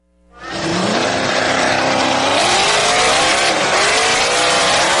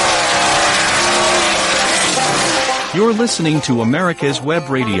You're listening to America's Web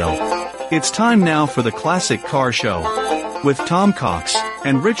Radio. It's time now for the Classic Car Show with Tom Cox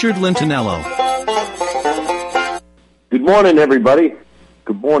and Richard Lentinello. Good morning, everybody.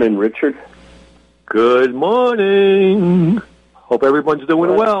 Good morning, Richard. Good morning. Hope everyone's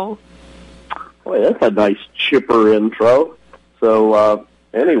doing well. Boy, that's a nice chipper intro. So,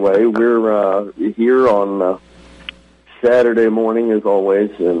 anyway, we're here on Saturday morning, as always,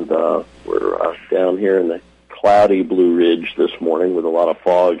 and we're down here in the cloudy Blue Ridge this morning with a lot of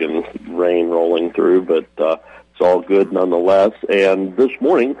fog and rain rolling through, but it's all good nonetheless. And this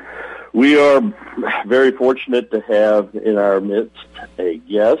morning, we are very fortunate to have in our midst a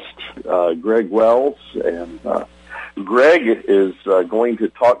guest, Greg Wells, and Greg is going to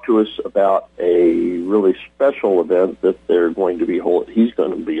talk to us about a really special event that they're going to be he's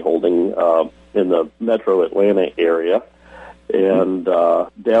going to be holding in the metro Atlanta area, and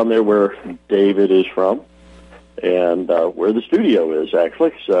down there where David is from, and where the studio is,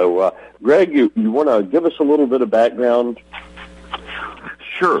 actually. So, Greg, you want to give us a little bit of background?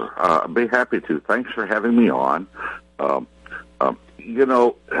 Sure. I'd be happy to. Thanks for having me on. And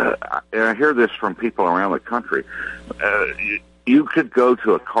I hear this from people around the country. You could go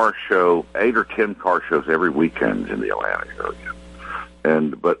to a car show, 8 or 10 car shows every weekend in the Atlanta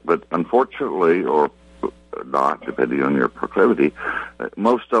area. But unfortunately, or not, depending on your proclivity,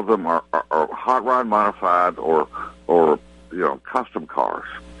 most of them are hot rod modified or custom cars.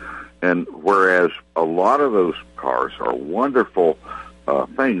 And whereas a lot of those cars are wonderful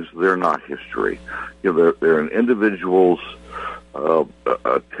things, they're not history. They're an individual's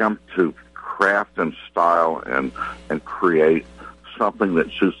attempt to craft and style and create something that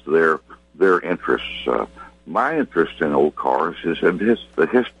suits their interests. My interest in old cars is in the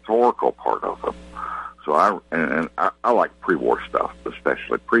historical part of them. So I like pre-war stuff,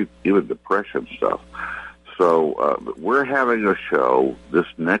 especially even Depression stuff. So we're having a show this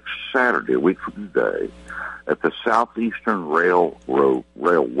next Saturday, a week from today, at the Southeastern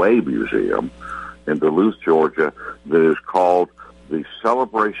Railway Museum in Duluth, Georgia, that is called the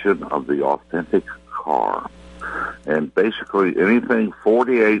Celebration of the Authentic Car. And basically anything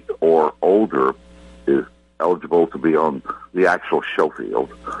 48 or older is eligible to be on the actual show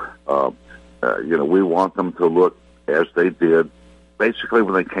field. We want them to look as they did basically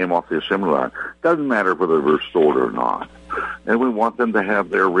when they came off the assembly line. Doesn't matter whether they're restored or not. And we want them to have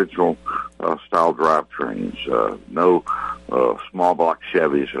their original style drivetrains. No small block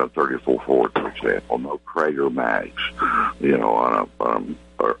Chevys in a 34 Ford, for example. No Krager Mags, on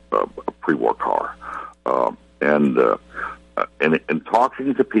a pre-war car. And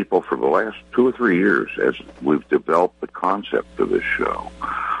talking to people for the last 2 or 3 years as we've developed the concept of this show,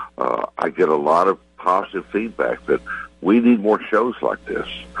 I get a lot of positive feedback that we need more shows like this.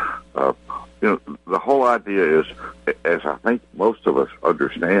 The whole idea is, as I think most of us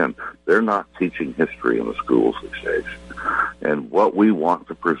understand, they're not teaching history in the schools these days. And what we want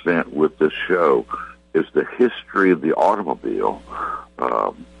to present with this show is the history of the automobile,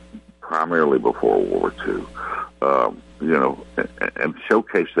 primarily before World War II, and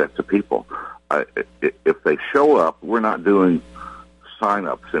showcase that to people. If they show up, we're not doing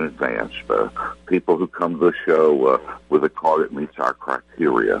sign-ups in advance. People who come to the show with a car that meets our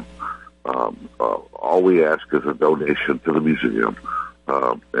criteria. All we ask is a donation to the museum,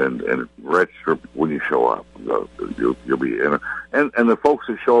 and register when you show up. You'll be in it. And the folks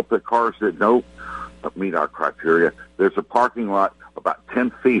that show up with cars that don't meet our criteria, there's a parking lot about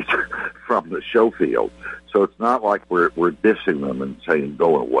 10 feet from the show field. So it's not like we're dissing them and saying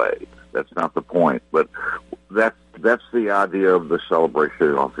go away. That's not the point. But that's the idea of the Celebration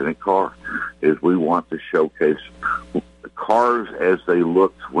of the Authentic Car, is we want to showcase cars as they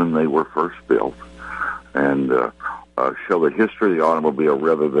looked when they were first built, and show the history of the automobile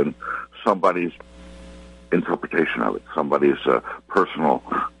rather than somebody's interpretation of it, somebody's personal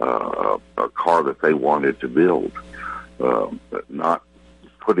car that they wanted to build, not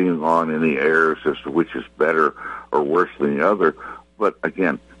putting on any airs as to which is better or worse than the other. But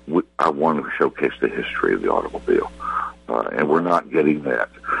again, I want to showcase the history of the automobile. And we're not getting that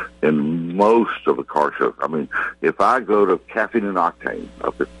in most of the car shows. I mean, if I go to Caffeine and Octane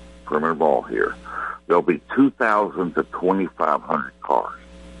up at Perimeter Mall here, there'll be 2,000 to 2,500 cars.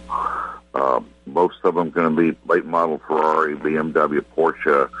 Most of them going to be late model Ferrari, BMW,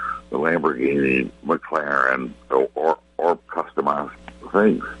 Porsche, the Lamborghini, McLaren, or customized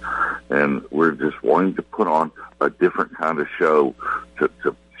things. And we're just wanting to put on a different kind of show to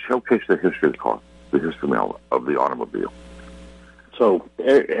showcase the history of the car, the history of the automobile. So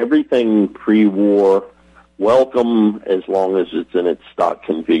everything pre-war, welcome as long as it's in its stock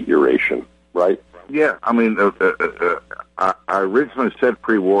configuration, right? Yeah, I mean, I originally said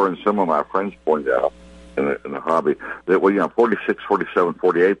pre-war, and some of my friends pointed out in the hobby that, well, 46, 47,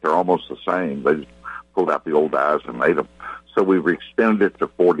 48, they're almost the same. They just pulled out the old dies and made them. So we've extended it to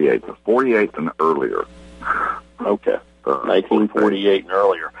 48, to 48 and earlier. Okay, 1948 and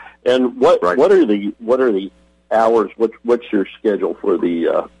earlier. And what are the hours? What's your schedule for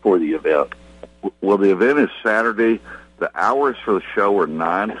the event? Well, the event is Saturday. The hours for the show are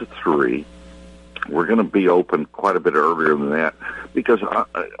 9 to 3. We're going to be open quite a bit earlier than that because,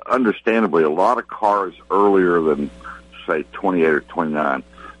 understandably, a lot of cars earlier than, say, 28 or 29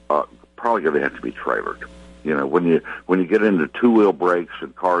 probably going to have to be trailered. When you get into two-wheel brakes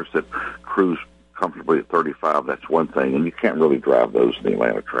and cars that cruise comfortably at 35, that's one thing, and you can't really drive those in the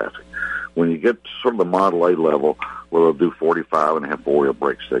Atlanta traffic. When you get sort of the Model A level, where they'll do 45 and have four-wheel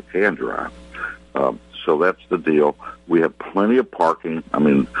brakes, they can drive. So that's the deal. We have plenty of parking. I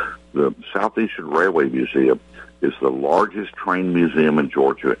mean, the Southeastern Railway Museum is the largest train museum in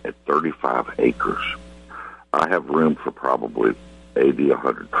Georgia at 35 acres. I have room for probably 80,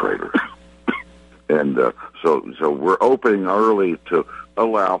 100 trailers. And so we're opening early to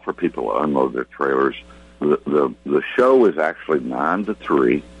allow for people to unload their trailers. The show is actually 9 to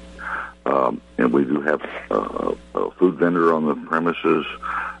 3, and we do have a food vendor on the premises.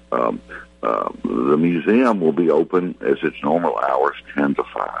 The museum will be open as its normal hours, 10 to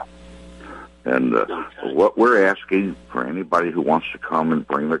 5. And what we're asking for anybody who wants to come and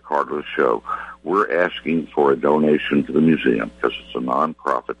bring their car to the show, we're asking for a donation to the museum because it's a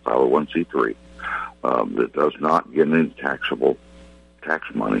nonprofit 501c3 that does not get any taxable tax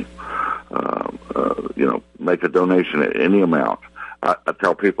money. Make a donation at any amount. I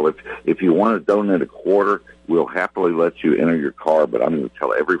tell people if you want to donate a quarter, we'll happily let you enter your car, but I'm going to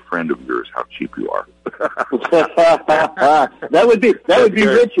tell every friend of yours how cheap you are. That would be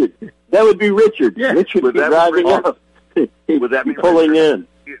Richard. That would be Richard. Yeah. Richard would be driving up. Would that be pulling in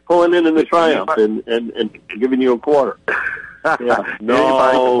the Triumph and giving you a quarter? Yeah.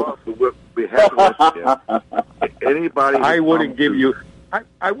 No. We have to anybody. I wouldn't give you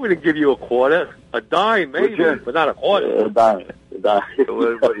a quarter. A dime, maybe, but not a quarter. A dime.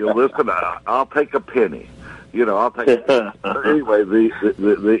 You listen. I'll take a penny. I'll take. Anyway,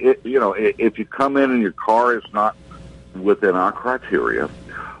 if you come in and your car is not within our criteria,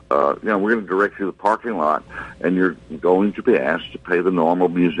 we're going to direct you to the parking lot, and you're going to be asked to pay the normal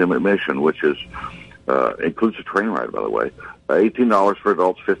museum admission, which is includes a train ride, by the way. $18 for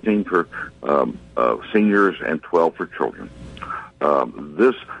adults, $15 for seniors, and $12 for children.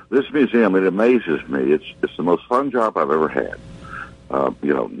 This museum, it amazes me. It's the most fun job I've ever had.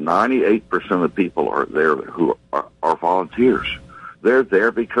 98% of the people are there who are volunteers. They're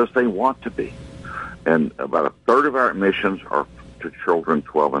there because they want to be. And about a third of our admissions are to children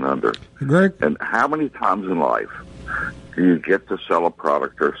 12 and under. Greg? And how many times in life do you get to sell a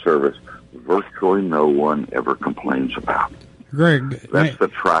product or service virtually no one ever complains about? Greg, that's the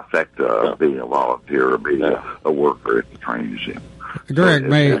trifecta of being a volunteer or being a worker at the train museum. Greg,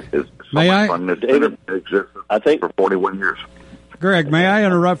 it's may I? Fun. It's been in existence for 41 years. Greg, may I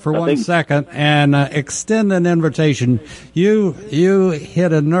interrupt for 1 second and extend an invitation? You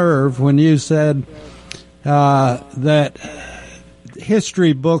hit a nerve when you said that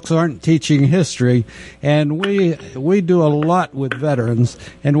history books aren't teaching history, and we do a lot with veterans,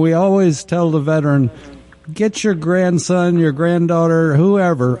 and we always tell the veteran, get your grandson, your granddaughter,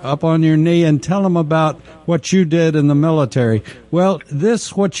 whoever, up on your knee and tell them about what you did in the military. Well,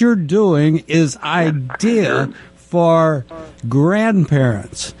 what you're doing is idea for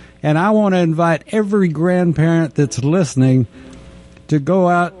grandparents. And I want to invite every grandparent that's listening to go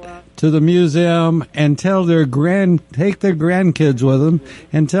out to the museum and take their grandkids with them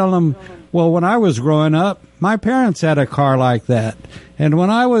and tell them, well, when I was growing up, my parents had a car like that. And when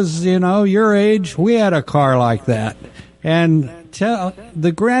I was, your age, we had a car like that. And tell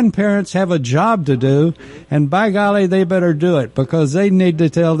the grandparents have a job to do, and by golly, they better do it because they need to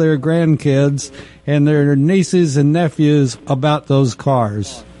tell their grandkids and their nieces and nephews about those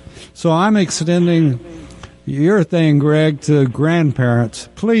cars. So I'm extending your thing, Greg, to grandparents.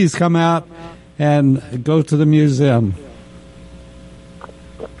 Please come out and go to the museum.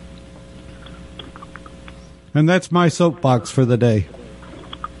 And that's my soapbox for the day.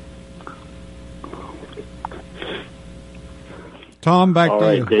 Tom, back to you. All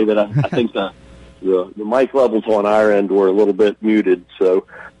right, David, I think the mic levels on our end were a little bit muted, so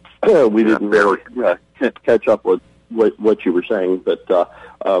we didn't really catch up with what you were saying. But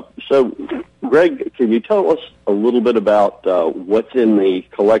so, Greg, can you tell us a little bit about what's in the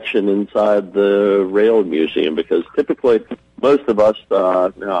collection inside the Rail Museum? Because typically, most of us,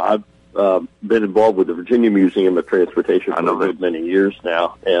 been involved with the Virginia Museum of Transportation for a good many years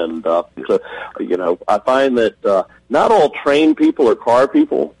now, and so I find that not all train people are car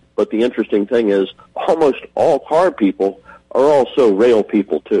people, but the interesting thing is almost all car people are also rail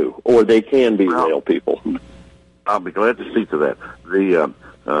people too, or they can be rail people. I'll be glad to speak to that.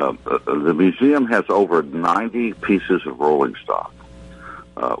 The museum has over 90 pieces of rolling stock.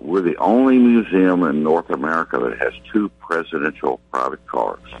 We're the only museum in North America that has 2 presidential private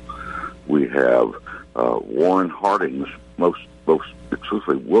cars. We have Warren Harding's, most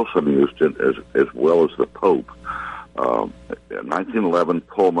exclusively Wilson used it, as well as the Pope. A 1911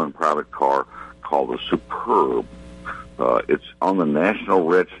 Pullman private car called the Superb. It's on the National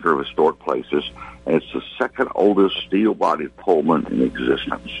Register of Historic Places, and it's the second oldest steel-bodied Pullman in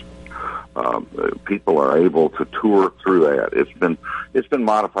existence. People are able to tour through that. It's been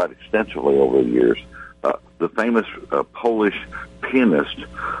modified extensively over the years. The famous Polish pianist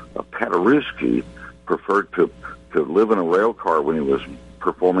Paderewski preferred to live in a rail car when he was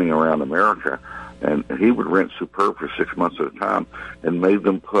performing around America, and he would rent Superb for 6 months at a time, and made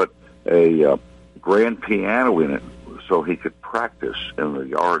them put a grand piano in it so he could practice in the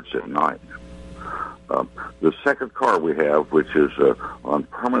yards at night. The second car we have, which is on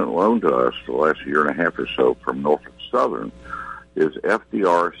permanent loan to us the last year and a half or so from Norfolk Southern, is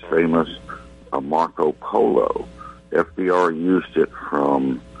FDR's famous Marco Polo. FDR used it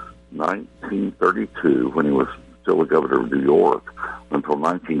from 1932, when he was still the governor of New York, until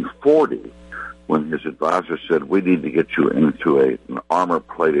 1940, when his advisor said, we need to get you into an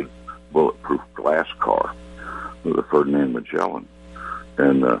armor-plated, bulletproof glass car, the Ferdinand Magellan.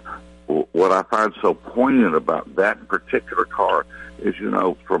 And what I find so poignant about that particular car is,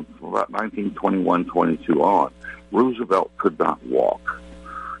 from about 1921-22 on, Roosevelt could not walk.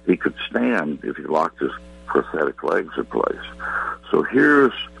 He could stand if he locked his prosthetic legs in place. So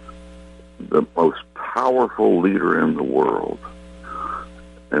here's the most powerful leader in the world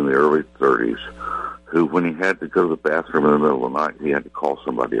in the early 30s, who, when he had to go to the bathroom in the middle of the night, he had to call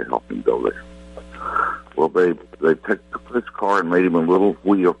somebody to help him go there. Well, they took this car and made him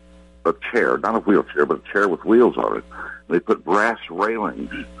a chair, not a wheelchair, but a chair with wheels on it. They put brass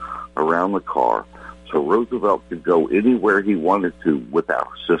railings around the car so Roosevelt could go anywhere he wanted to without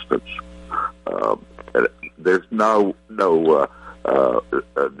assistance. There's no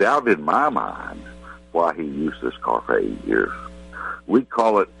doubt in my mind why he used this car for 8 years. We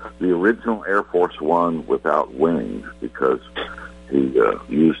call it the original Air Force One without wings, because he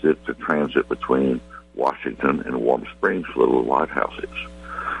used it to transit between Washington and Warm Springs, little lighthouses.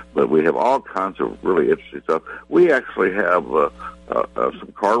 But we have all kinds of really interesting stuff. We actually have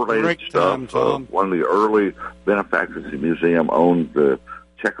some car-related stuff. One of the early benefactors of the museum owned the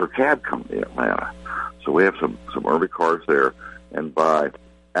Checker Cab Company in Atlanta. So we have some early cars there. And by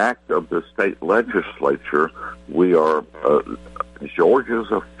act of the state legislature, we are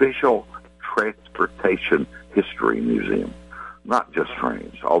Georgia's official transportation history museum. Not just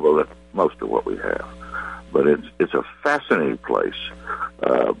trains, although that's most of what we have. But it's a fascinating place.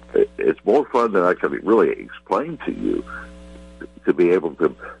 It's more fun than I can really explain to you, to be able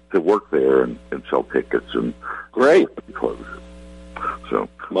to work there and sell tickets and great clothes. So,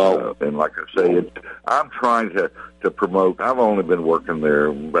 and like I say, I'm trying to promote. I've only been working there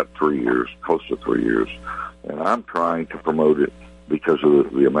about 3 years, close to 3 years, and I'm trying to promote it because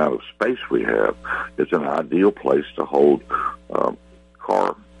of the amount of space we have. It's an ideal place to hold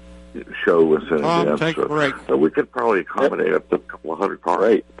car show and events. Take a break. So we could probably accommodate up to a couple of hundred cars.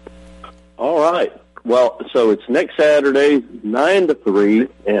 Great. All right. Well, so it's next Saturday, 9 to 3,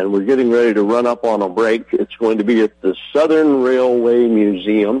 and we're getting ready to run up on a break. It's going to be at the Southern Railway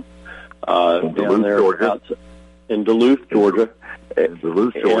Museum down there in Duluth, Georgia.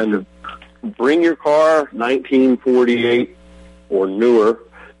 And bring your car, 1948 or newer,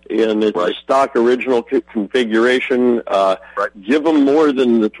 in its stock original configuration. Give them more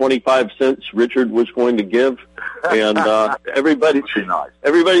than the 25 cents Richard was going to give, and everybody's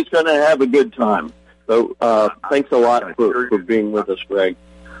going to have a good time. So thanks a lot for being with us, Greg.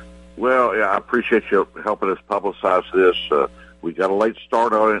 Well, yeah, I appreciate you helping us publicize this. We got a late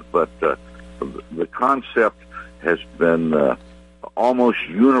start on it, but the concept has been almost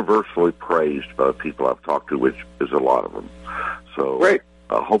universally praised by the people I've talked to, which is a lot of them. So great.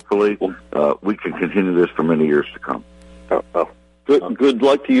 Hopefully, we can continue this for many years to come. Good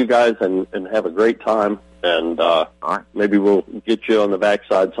luck to you guys, and have a great time. And maybe we'll get you on the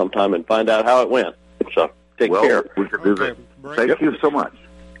backside sometime and find out how it went. So take care. We can do that. Thank you so much.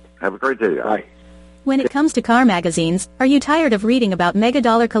 Have a great day, guys. Bye. When it comes to car magazines, are you tired of reading about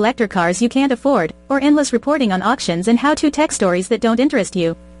mega-dollar collector cars you can't afford, or endless reporting on auctions and how-to tech stories that don't interest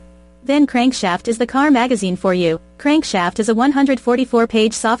you? Then Crankshaft is the car magazine for you. Crankshaft is a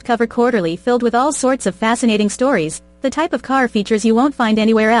 144-page softcover quarterly filled with all sorts of fascinating stories, the type of car features you won't find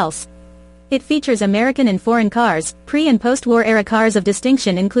anywhere else. It features American and foreign cars, pre- and post-war era cars of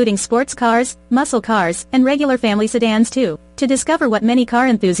distinction including sports cars, muscle cars, and regular family sedans too. To discover what many car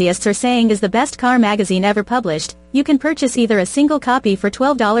enthusiasts are saying is the best car magazine ever published, you can purchase either a single copy for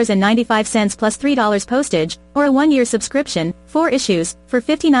 $12.95 plus $3 postage, or a one-year subscription, 4 issues, for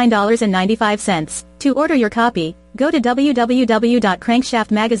 $59.95. To order your copy, go to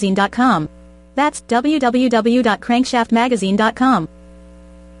www.crankshaftmagazine.com. That's www.crankshaftmagazine.com.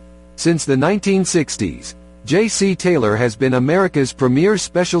 Since the 1960s, J.C. Taylor has been America's premier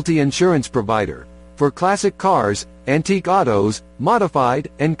specialty insurance provider for classic cars, antique autos, modified,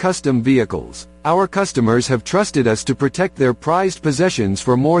 and custom vehicles. Our customers have trusted us to protect their prized possessions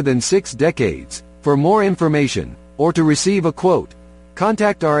for more than 6 decades. For more information, or to receive a quote,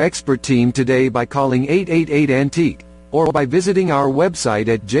 contact our expert team today by calling 888-ANTIQUE, or by visiting our website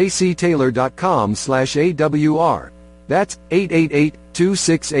at jctaylor.com/AWR. That's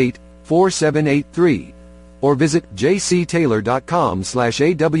 888-268-4783. Or visit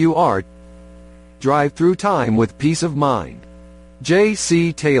jctaylor.com/AWR. Drive through time with peace of mind.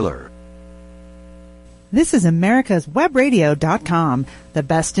 J.C. Taylor. This is America's Webradio.com, the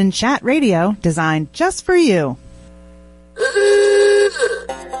best in chat radio designed just for you.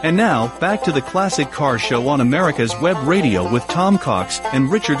 And now, back to the Classic Car Show on America's Web Radio with Tom Cox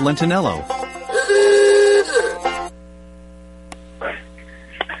and Richard Lentinello.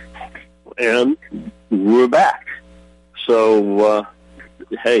 And we're back. So,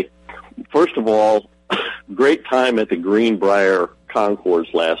 hey, first of all, great time at the Greenbrier Concours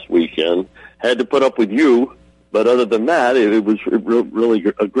last weekend. Had to put up with you, but other than that, it was really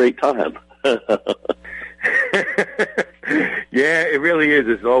a great time. Yeah, it really is.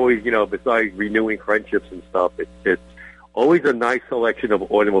 It's always, besides renewing friendships and stuff, it's always a nice selection of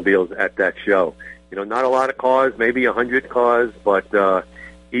automobiles at that show. Not a lot of cars, maybe 100 cars, but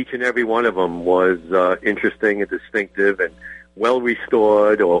each and every one of them was interesting and distinctive and well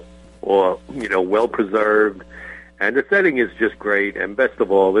restored or well preserved. And the setting is just great. And best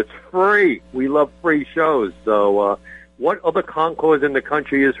of all, it's free. We love free shows. So what other concours in the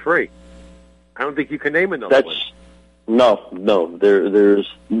country is free? I don't think you can name another one. No. There's,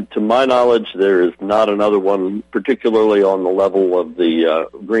 to my knowledge, there is not another one, particularly on the level of the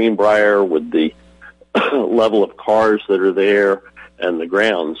Greenbrier with the level of cars that are there and the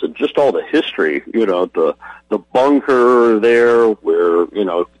grounds and just all the history. The bunker there where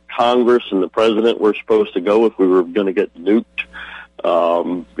Congress and the president were supposed to go if we were going to get nuked.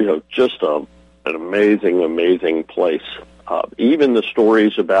 Just an amazing place. Even the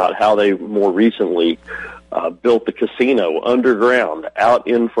stories about how they more recently built the casino underground out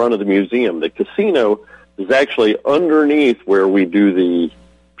in front of the museum. The casino is actually underneath where we do the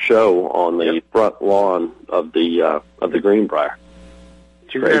show on the front lawn of the Greenbrier.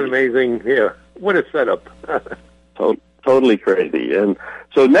 Isn't that amazing? Yeah. What a setup. Totally crazy. And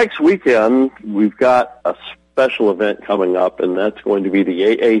so next weekend, we've got a special event coming up, and that's going to be the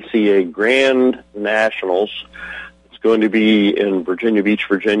AACA Grand Nationals. It's going to be in Virginia Beach,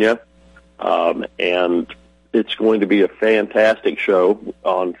 Virginia, and it's going to be a fantastic show.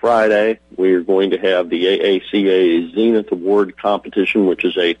 On Friday, we're going to have the AACA Zenith Award competition, which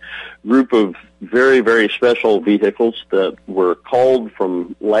is a group of very, very special vehicles that were called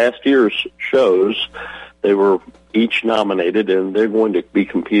from last year's shows. They were each nominated, and they're going to be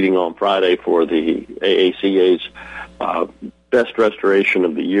competing on Friday for the AACA's Best Restoration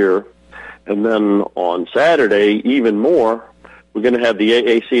of the Year. And then on Saturday, even more, we're going to have the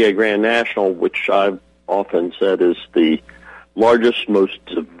AACA Grand National, which I've often said is the largest, most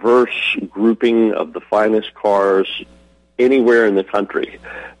diverse grouping of the finest cars anywhere in the country.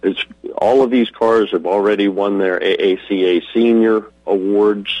 All of these cars have already won their AACA Senior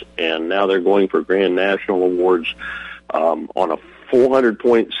Awards, and now they're going for Grand National Awards on a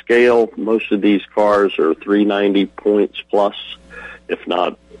 400-point scale. Most of these cars are 390 points plus, if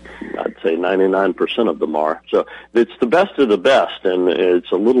not, I'd say 99% of them are. So it's the best of the best, and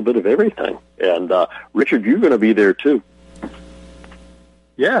it's a little bit of everything. And, Richard, you're going to be there, too.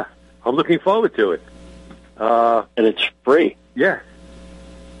 Yeah, I'm looking forward to it. And it's free. Yeah.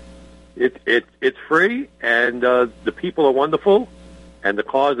 It's free, and the people are wonderful, and the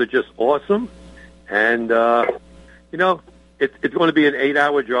cars are just awesome. And, it's going to be an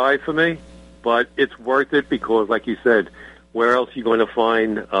 8-hour drive for me, but it's worth it because, like you said, where else are you going to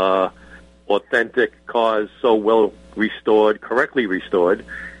find authentic cars so well restored, correctly restored,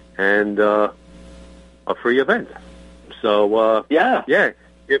 and a free event? So, yeah,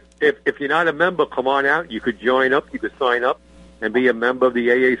 if you're not a member, come on out. You could join up. You could sign up and be a member of the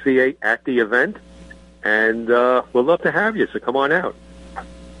AACA at the event. And we'll love to have you, so come on out.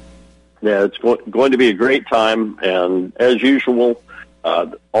 Yeah, it's going to be a great time. And as usual,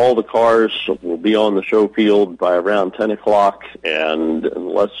 all the cars will be on the show field by around 10 o'clock. And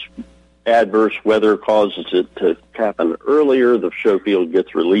unless adverse weather causes it to happen earlier, the show field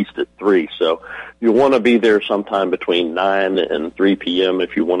gets released at 3. So you'll want to be there sometime between 9 and 3 p.m.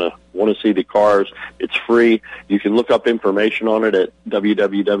 if you want to see the cars. It's free. You can look up information on it at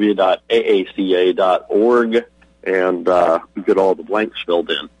www.aaca.org and get all the blanks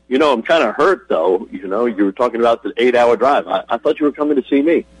filled in. You know, I'm kind of hurt, though. You know, you were talking about the 8-hour drive. I thought you were coming to see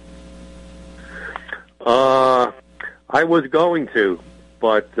me. I was going to,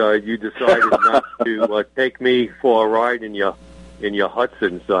 but you decided not to take me for a ride in your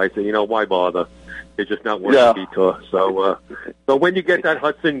Hudson. So I said, you know, why bother? It's just not worth the detour. So when you get that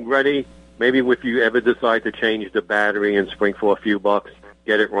Hudson ready, maybe if you ever decide to change the battery and spring for a few bucks,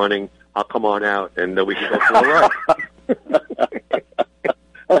 get it running, I'll come on out and we can go for a ride.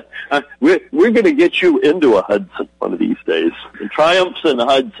 We're going to get you into a Hudson one of these days. The Triumphs and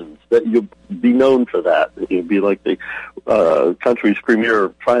Hudsons, that you'll be known for that. You'll be like the country's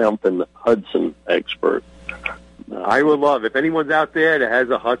premier Triumph and Hudson expert. I would love, if anyone's out there that has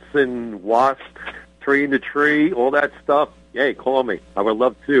a Hudson, Wasp, Tree in the Tree, all that stuff, hey, call me. I would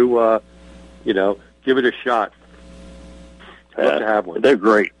love to, give it a shot. I'd love to have one. They're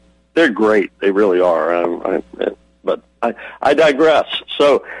great. They're great. They really are. But I digress.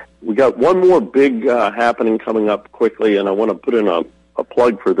 So we got one more big happening coming up quickly, and I want to put in a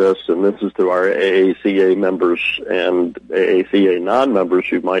plug for this, and this is to our AACA members and AACA non-members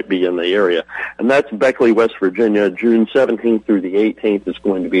who might be in the area. And that's Beckley, West Virginia. June 17th through the 18th is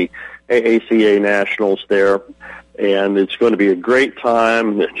going to be AACA Nationals there, and it's going to be a great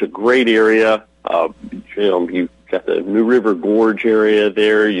time. It's a great area. You've got the New River Gorge area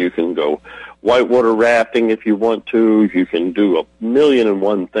there. You can go whitewater rafting if you want to. You can do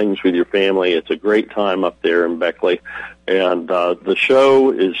 1,000,001 things with your family. It's a great time up there in Beckley. And the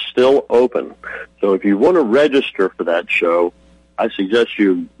show is still open. So if you want to register for that show, I suggest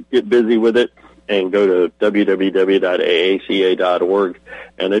you get busy with it and go to www.aaca.org.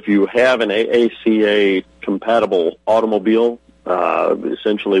 And if you have an AACA-compatible automobile,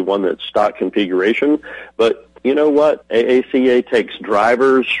 essentially one that's stock configuration, but you know what? AACA takes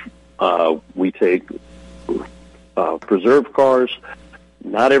drivers. We take preserved cars.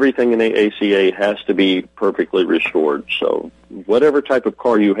 Not everything in AACA has to be perfectly restored. So whatever type of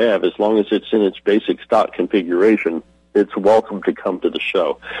car you have, as long as it's in its basic stock configuration, it's welcome to come to the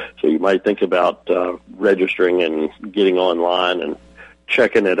show. So you might think about registering and getting online and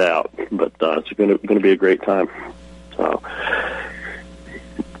checking it out. But it's going to be a great time. So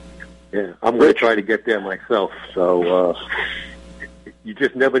yeah, I'm going to try to get there myself. So you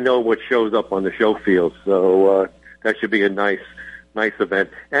just never know what shows up on the show field. So that should be a nice event.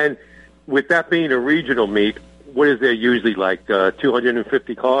 And with that being a regional meet, what is there usually, like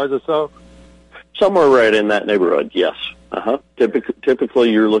 250 cars or so? Somewhere right in that neighborhood, yes.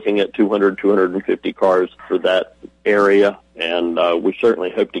 Typically, you're looking at 200, 250 cars for that area, and we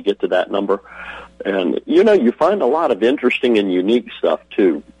certainly hope to get to that number. And, you find a lot of interesting and unique stuff,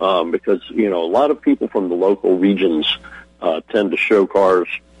 too, because, a lot of people from the local regions tend to show cars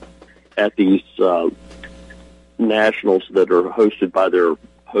at these nationals that are hosted by their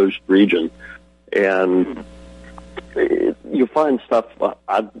host region. And you find stuff.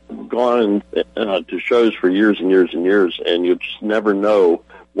 I've gone to shows for years and years and years, and you just never know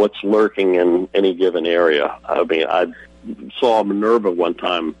what's lurking in any given area. I mean, I saw a Minerva one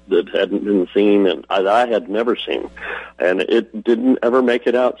time that hadn't been seen, and I had never seen, and it didn't ever make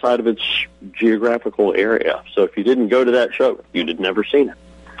it outside of its geographical area. So if you didn't go to that show, you'd have never seen it.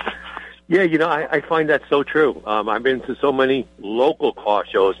 Yeah, I find that so true. I've been to so many local car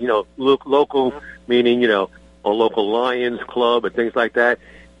shows, local meaning, a local Lions Club and things like that,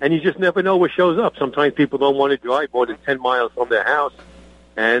 and you just never know what shows up. Sometimes people don't want to drive more than 10 miles from their house,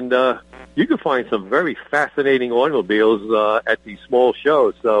 and you can find some very fascinating automobiles at these small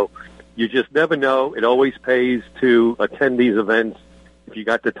shows. So you just never know. It always pays to attend these events if you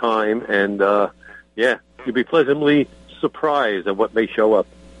got the time, and you'll be pleasantly surprised at what may show up.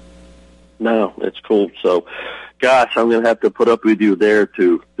 No, it's cool. So, gosh, I'm going to have to put up with you there,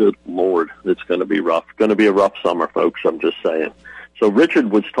 too. Good Lord, it's going to be rough. Going to be a rough summer, folks, I'm just saying. So Richard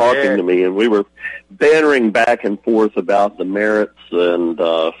was talking to me, and we were bantering back and forth about the merits and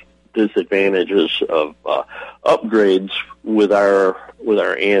disadvantages of upgrades with our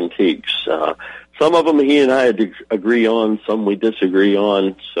antiques. some of them he and I agree on, some we disagree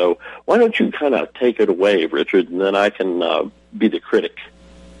on. So why don't you kind of take it away, Richard, and then I can be the critic.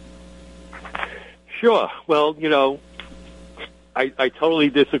 Sure. Well, I totally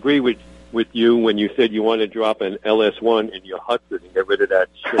disagree with you when you said you want to drop an LS1 in your Hudson and get rid of that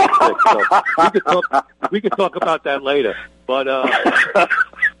shit. So we could talk about that later. But I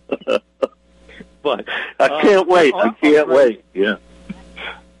can't wait. I can't wait. Yeah.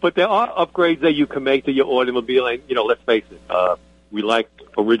 But there are upgrades that you can make to your automobile, and let's face it, we like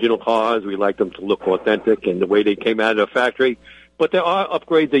original cars. We like them to look authentic and the way they came out of the factory. But there are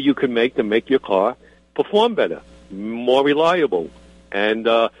upgrades that you can make to make your car perform better, more reliable, and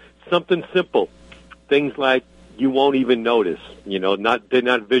something simple. Things like you won't even notice. They're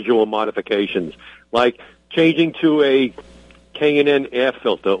not visual modifications, like changing to a K&N air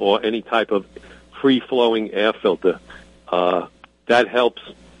filter or any type of free-flowing air filter. That helps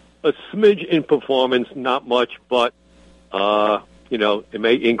a smidge in performance, not much, but it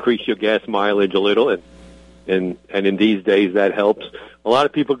may increase your gas mileage a little, and in these days that helps. A lot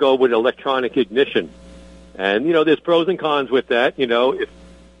of people go with electronic ignition, and there's pros and cons with that.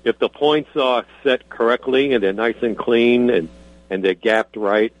 If the points are set correctly and they're nice and clean and they're gapped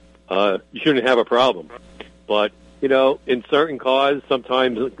right, you shouldn't have a problem. But in certain cars,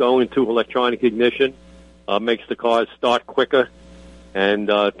 sometimes going to electronic ignition makes the cars start quicker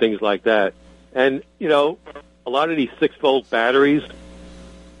and things like that. And a lot of these 6-volt batteries,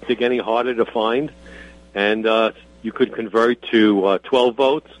 they're getting harder to find, and you could convert to 12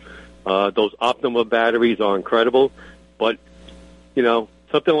 volts. Those Optima batteries are incredible, but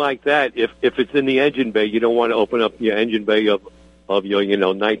something like that, if it's in the engine bay, you don't want to open up your engine bay of your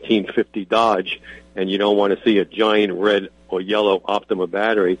 1950 Dodge, and you don't want to see a giant red or yellow Optima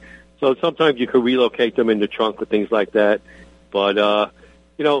battery. So sometimes you could relocate them in the trunk with things like that. But the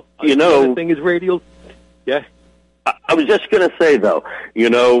other thing is radial. Yeah. I was just going to say though,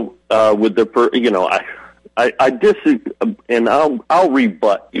 with the I disagree, and I'll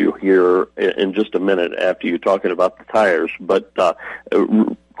rebut you here in just a minute after you're talking about the tires. But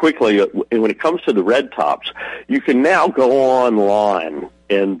quickly, when it comes to the red tops, you can now go online,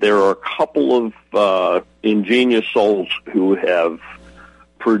 and there are a couple of ingenious souls who have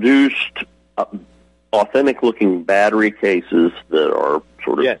produced authentic-looking battery cases that are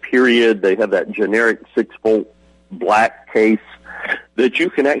sort of period. They have that generic 6-volt black case that you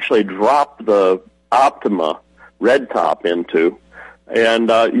can actually drop the Optima red top into, and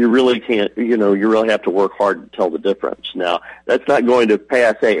you really can't, you really have to work hard to tell the difference. Now, that's not going to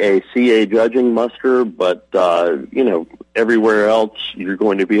pass AACA judging muster, but, everywhere else you're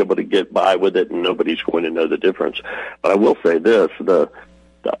going to be able to get by with it, and nobody's going to know the difference. But I will say this, that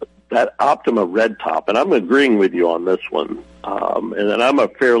Optima red top, and I'm agreeing with you on this one, and then I'm a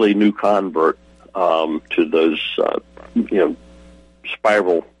fairly new convert to those,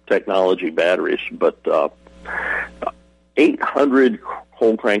 spiral technology batteries, but 800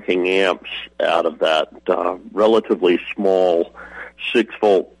 cold cranking amps out of that relatively small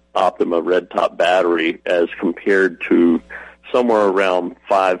 6-volt Optima red top battery, as compared to somewhere around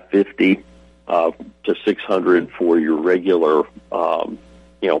 550 to 600 for your regular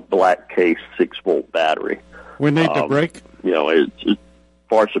black case 6-volt battery. We need to break. It's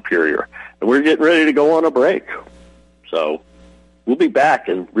far superior, and we're getting ready to go on a break, so we'll be back,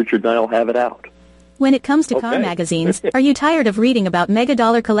 and Richard and I will have it out. When it comes to car magazines, are you tired of reading about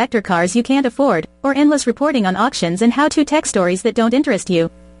mega-dollar collector cars you can't afford, or endless reporting on auctions and how-to tech stories that don't interest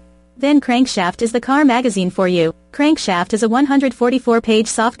you? Then Crankshaft is the car magazine for you. Crankshaft is a 144-page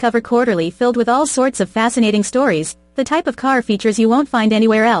softcover quarterly filled with all sorts of fascinating stories, the type of car features you won't find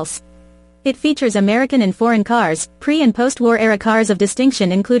anywhere else. It features American and foreign cars, pre- and post-war era cars of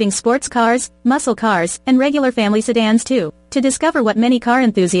distinction including sports cars, muscle cars, and regular family sedans too. To discover what many car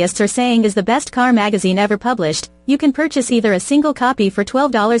enthusiasts are saying is the best car magazine ever published, you can purchase either a single copy for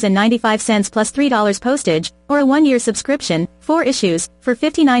 $12.95 plus $3 postage, or a 1-year subscription, 4 issues, for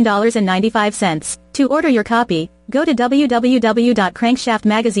 $59.95. To order your copy, go to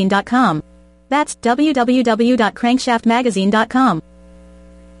www.crankshaftmagazine.com. That's www.crankshaftmagazine.com.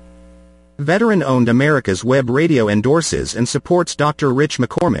 Veteran-owned America's Web Radio endorses and supports Dr. Rich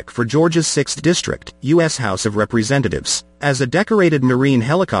McCormick for Georgia's 6th District, U.S. House of Representatives. As a decorated Marine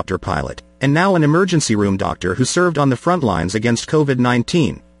helicopter pilot, and now an emergency room doctor who served on the front lines against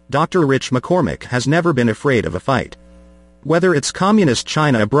COVID-19, Dr. Rich McCormick has never been afraid of a fight. Whether it's communist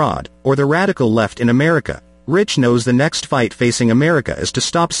China abroad, or the radical left in America, Rich knows the next fight facing America is to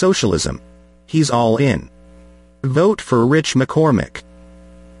stop socialism. He's all in. Vote for Rich McCormick.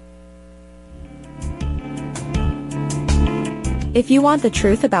 If you want the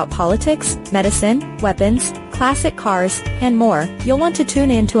truth about politics, medicine, weapons, classic cars, and more, you'll want to tune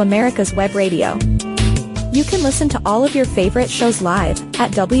in to America's Web Radio. You can listen to all of your favorite shows live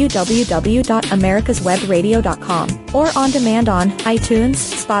at www.americaswebradio.com or on demand on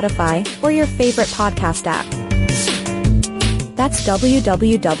iTunes, Spotify, or your favorite podcast app. That's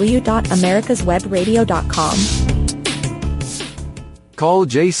www.americaswebradio.com. Call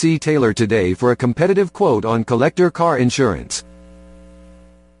J.C. Taylor today for a competitive quote on collector car insurance.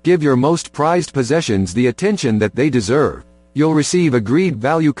 Give your most prized possessions the attention that they deserve. You'll receive agreed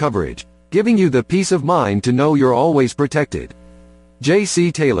value coverage, giving you the peace of mind to know you're always protected.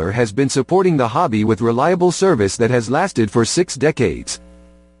 J.C. Taylor has been supporting the hobby with reliable service that has lasted for 6 decades.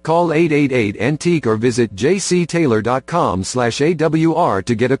 Call 888-ANTIQUE or visit jctaylor.com/AWR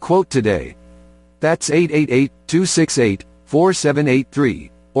to get a quote today. That's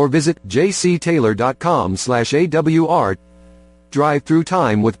 888-268-4783 or visit jctaylor.com/AWR. Drive through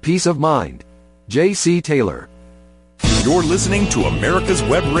time with peace of mind. J.C. Taylor. You're listening to America's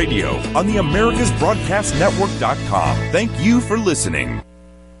Web Radio on the AmericasBroadcastNetwork.com. Thank you for listening.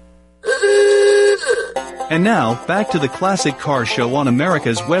 And now, back to the Classic Car Show on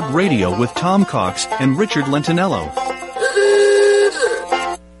America's Web Radio with Tom Cox and Richard Lentinello.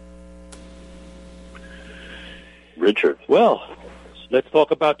 Richard. Well, let's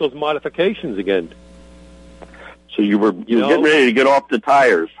talk about those modifications again. So you were getting ready to get off the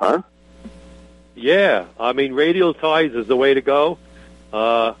tires, huh? Yeah, I mean, radial tires is the way to go.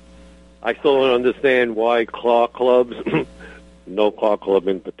 I still don't understand why car clubs, no car club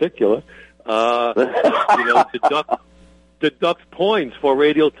in particular, deduct points for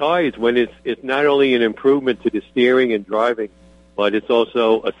radial tires when it's not only an improvement to the steering and driving, but it's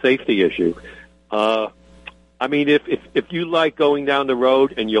also a safety issue. I mean, if you like going down the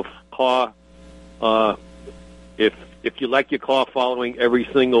road and your car, if you like your car following every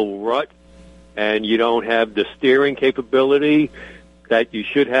single rut, and you don't have the steering capability that you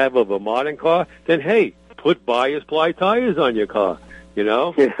should have of a modern car, then hey, put bias ply tires on your car. You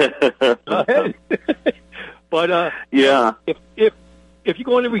know. Go ahead. But yeah, if you're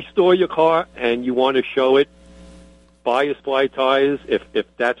going to restore your car and you want to show it bias ply tires, if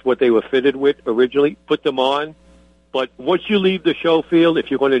that's what they were fitted with originally, put them on. But once you leave the show field,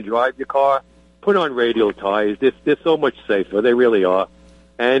 if you're going to drive your car, put on radial tires. They're so much safer. They really are.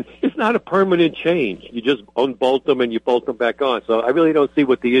 And it's not a permanent change. You just unbolt them and you bolt them back on. So I really don't see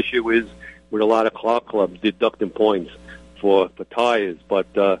what the issue is with a lot of car clubs deducting points for tires. But,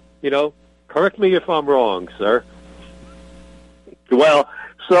 correct me if I'm wrong, sir. Well,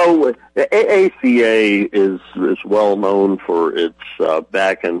 so the AACA is well known for its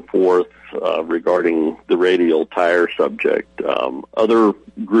back and forth regarding the radial tire subject. Other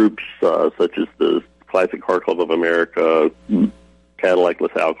groups, such as the Classic Car Club of America, Cadillac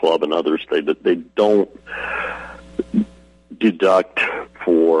LaSalle Club, and others, they don't deduct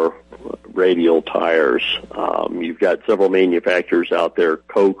for radial tires. You've got several manufacturers out there,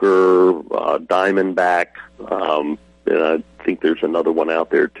 Coker, Diamondback, and I think there's another one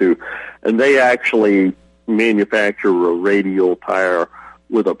out there too, and they actually manufacture a radial tire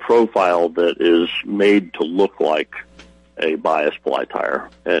with a profile that is made to look like a bias ply tire,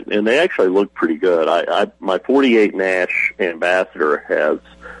 and they actually look pretty good. My 48 Nash Ambassador has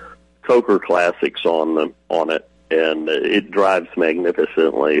Coker Classics on it, and it drives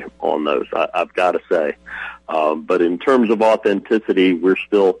magnificently on those, I've got to say. But in terms of authenticity, we're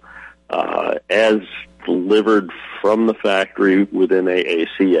still as delivered from the factory within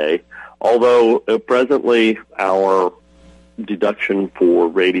AACA, although presently our deduction for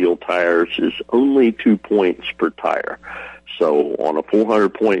radial tires is only 2 points per tire. So on a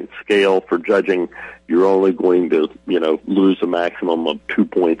 400-point scale for judging, you're only going to, lose a maximum of 2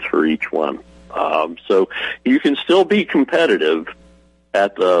 points for each one. So you can still be competitive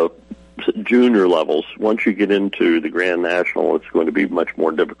at the junior levels. Once you get into the Grand National, it's going to be much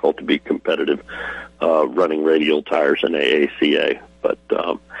more difficult to be competitive running radial tires in AACA. But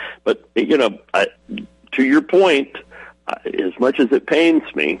to your point, as much as it pains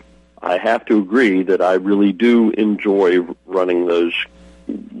me, I have to agree that I really do enjoy running those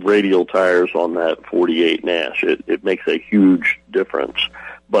radial tires on that 48 Nash. It makes a huge difference.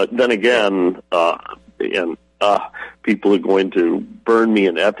 But then again, people are going to burn me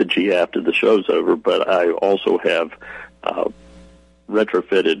in effigy after the show's over, but I also have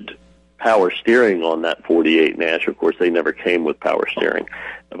retrofitted power steering on that 48 Nash. Of course, they never came with power steering.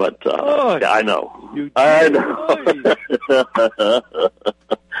 But I know.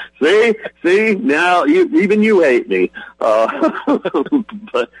 See, now even you hate me.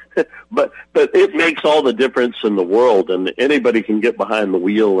 But it makes all the difference in the world, and anybody can get behind the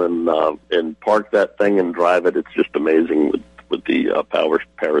wheel and park that thing and drive it. It's just amazing with the power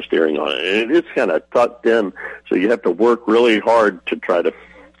steering on it. And it's kind of tucked in, so you have to work really hard to try to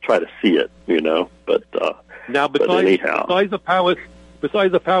see it, But now, besides the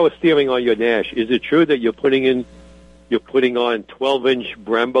power steering on your Nash, is it true that you're putting on 12-inch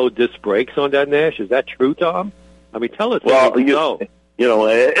Brembo disc brakes on that Nash? Is that true, Tom? I mean, tell us. Well,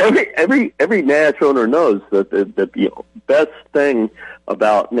 every Nash owner knows that the best thing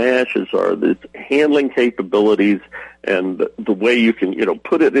about Nashes are the handling capabilities and the way you can,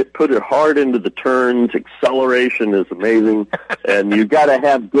 put it hard into the turns. Acceleration is amazing, and you got to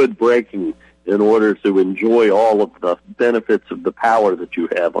have good braking in order to enjoy all of the benefits of the power that you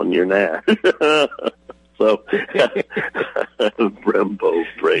have on your Nash. So, Brembo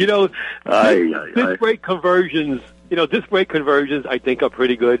brakes. Disc brake conversions. Disc brake conversions I think are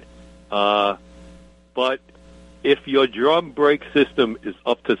pretty good. But if your drum brake system is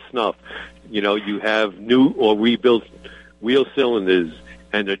up to snuff, you have new or rebuilt wheel cylinders,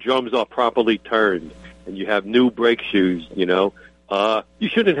 and the drums are properly turned, and you have new brake shoes, you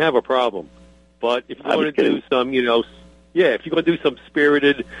shouldn't have a problem. But if you're going to do some, if you're going to do some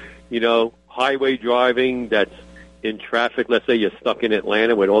spirited, highway driving that's in traffic, let's say you're stuck in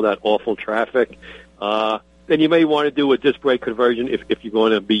Atlanta with all that awful traffic, then you may want to do a disc brake conversion if you're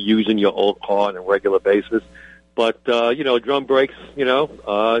going to be using your old car on a regular basis. But, drum brakes,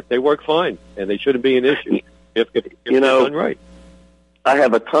 they work fine, and they shouldn't be an issue if they're done right. I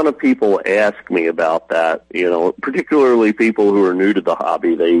have a ton of people ask me about that, particularly people who are new to the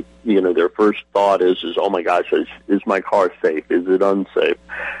hobby. They, their first thought is, oh my gosh, is my car safe? Is it unsafe?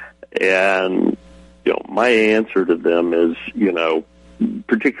 And, my answer to them is,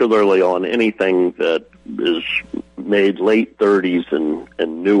 particularly on anything that is made late 30s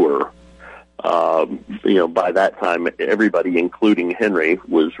and newer, by that time, everybody, including Henry,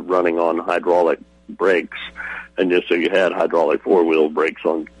 was running on hydraulic brakes. And just so you had hydraulic four-wheel brakes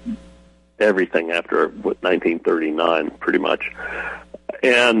on everything after 1939, pretty much.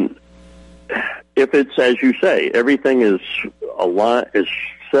 And if it's, as you say, everything is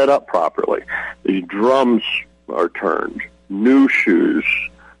set up properly, the drums are turned, new shoes,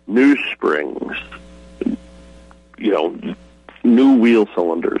 new springs, new wheel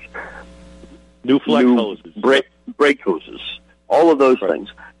cylinders, new flex hoses, brake hoses, all of those things.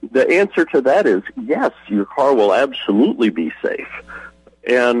 The answer to that is yes, your car will absolutely be safe.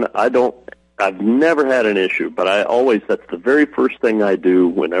 And I've never had an issue, but that's the very first thing I do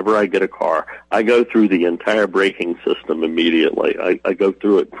whenever I get a car. I go through the entire braking system immediately. I go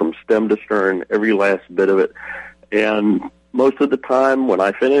through it from stem to stern, every last bit of it. And most of the time when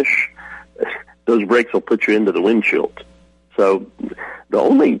I finish, those brakes will put you into the windshield. So the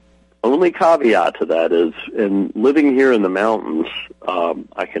only caveat to that is, in living here in the mountains,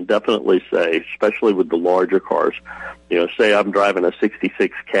 I can definitely say, especially with the larger cars, say I'm driving a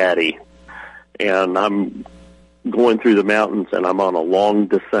 66 Caddy and I'm going through the mountains and I'm on a long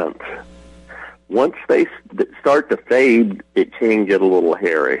descent. Once they start to fade, it can get a little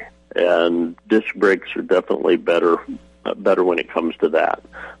hairy, and disc brakes are definitely better when it comes to that.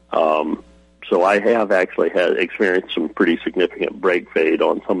 So I have actually experienced some pretty significant brake fade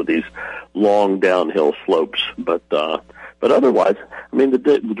on some of these long downhill slopes. But otherwise, I mean,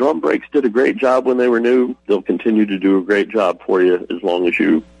 the drum brakes did a great job when they were new. They'll continue to do a great job for you as long as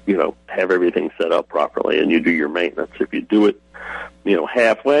you have everything set up properly and you do your maintenance. If you do it,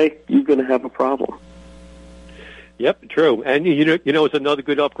 halfway, you're going to have a problem. Yep, true. And it's another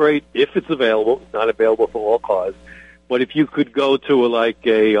good upgrade if it's available. It's not available for all cars, but if you could go to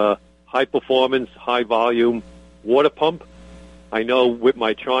a high performance, high volume water pump. I know with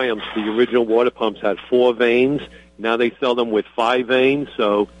my Triumphs, the original water pumps had 4 vanes. Now they sell them with 5 vanes,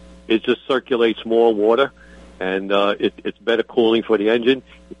 so it just circulates more water, and it's better cooling for the engine.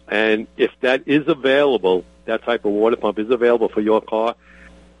 And if that is available, that type of water pump is available for your car,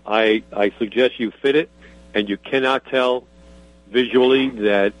 I suggest you fit it, and you cannot tell visually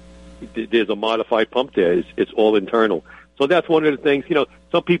that there's a modified pump there. It's all internal. So that's one of the things,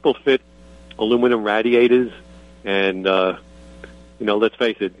 some people fit aluminum radiators, and, let's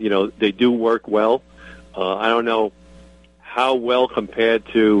face it, they do work well. I don't know how well compared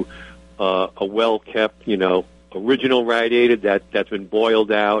to a well-kept, original radiator that's been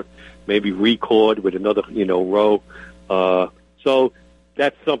boiled out, maybe recored with another, row. So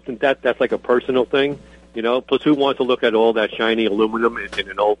that's something that's like a personal thing, Plus, who wants to look at all that shiny aluminum in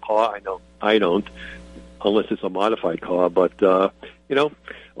an old car? I know I don't. unless it's a modified car. But,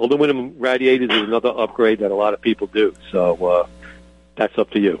 aluminum radiators is another upgrade that a lot of people do. So that's up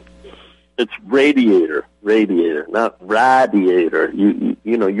to you. It's radiator, not radiator. You're in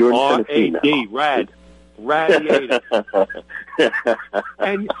Tennessee now. Radiator.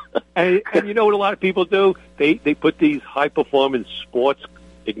 and you know what a lot of people do? They put these high performance sports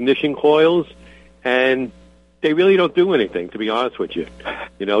ignition coils, and they really don't do anything, to be honest with you.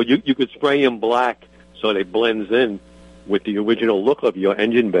 You could spray them black so they blends in with the original look of your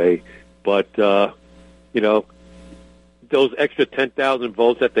engine bay, but those extra 10,000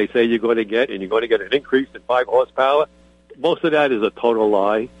 volts that they say you're going to get, and you're going to get an increase in 5 horsepower, most of that is a total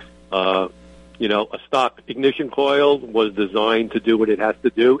lie. A stock ignition coil was designed to do what it has to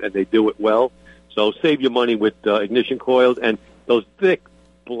do, and they do it well. So save your money with ignition coils, and those thick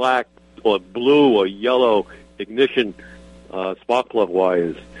black or blue or yellow ignition spark plug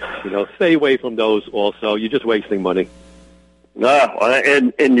wires. Stay away from those also. You're just wasting money. No,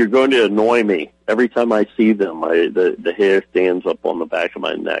 and you're going to annoy me. Every time I see them, the hair stands up on the back of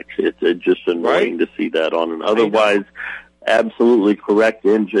my neck. It's just annoying to see that on an otherwise absolutely correct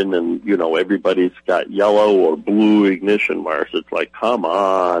engine, and everybody's got yellow or blue ignition wires. It's like, come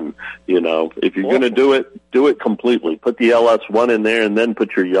on, if you're going to do it completely. Put the LS1 in there, and then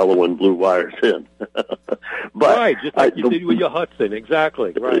put your yellow and blue wires in. But right, just like you did with your Hudson,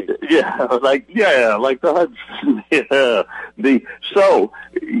 exactly. Right. Yeah, like the Hudson.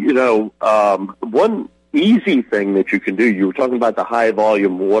 One easy thing that you can do. You were talking about the high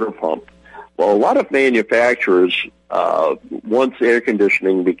volume water pump. Well, a lot of manufacturers, once air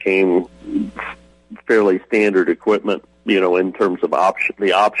conditioning became fairly standard equipment, in terms of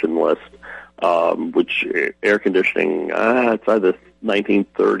the option list, which air conditioning, it's either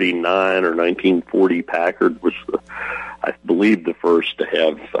 1939 or 1940 Packard was, I believe, the first to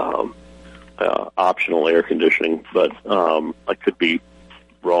have optional air conditioning, but I could be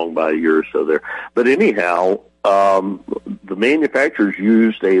wrong by a year or so there. But anyhow, the manufacturers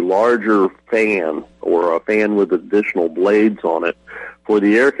used a larger fan or a fan with additional blades on it for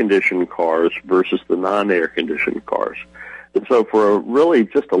the air-conditioned cars versus the non-air-conditioned cars. And so for really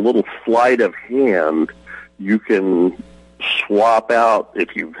just a little sleight of hand, you can swap out,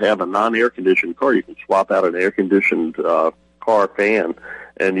 if you have a non-air-conditioned car, you can swap out an air-conditioned car fan,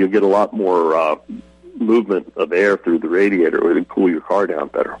 and you'll get a lot more movement of air through the radiator. It'll cool your car down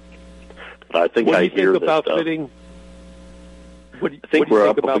better. I think what do I you hear think about that, fitting? I think we're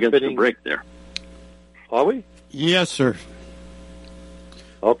up against the break there. Are we? Yes, sir.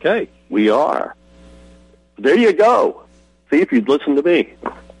 Okay. We are. There you go. See if you'd listen to me.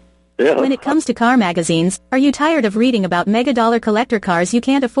 Yeah. When it comes to car magazines, are you tired of reading about mega-dollar collector cars you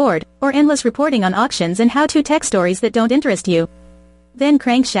can't afford, or endless reporting on auctions and how-to tech stories that don't interest you? Then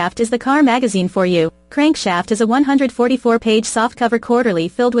Crankshaft is the car magazine for you. Crankshaft is a 144-page softcover quarterly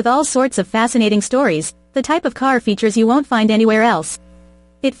filled with all sorts of fascinating stories, the type of car features you won't find anywhere else.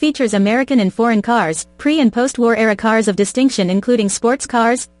 It features American and foreign cars, pre- and post-war era cars of distinction including sports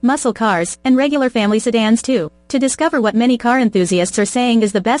cars, muscle cars, and regular family sedans too. To discover what many car enthusiasts are saying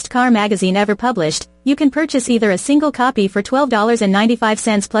is the best car magazine ever published, you can purchase either a single copy for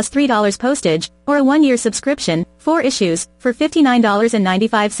 $12.95 plus $3 postage, or a 1-year subscription, 4 issues, for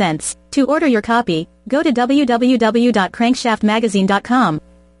 $59.95. To order your copy, go to www.crankshaftmagazine.com.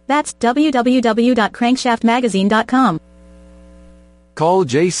 That's www.crankshaftmagazine.com. Call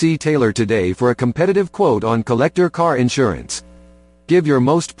J.C. Taylor today for a competitive quote on collector car insurance. Give your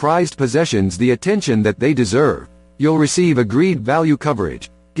most prized possessions the attention that they deserve. You'll receive agreed value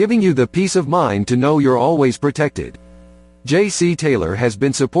coverage, giving you the peace of mind to know you're always protected. J.C. Taylor has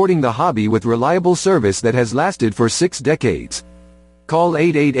been supporting the hobby with reliable service that has lasted for 6 decades. Call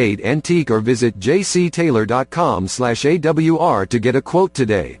 888-ANTIQUE or visit jctaylor.com/AWR to get a quote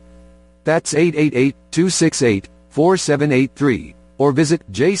today. That's 888-268-4783. Or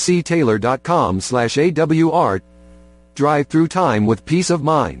visit jctaylor.com/AWR. Drive through time with peace of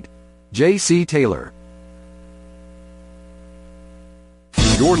mind. J.C. Taylor.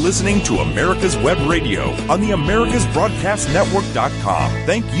 You're listening to America's Web Radio on the AmericasBroadcastNetwork.com.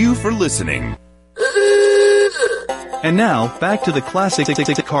 Thank you for listening. And now, back to the Classic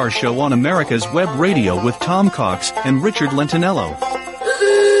Car Show on America's Web Radio with Tom Cox and Richard Lentinello.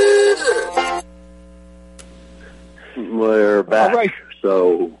 We're back. All right.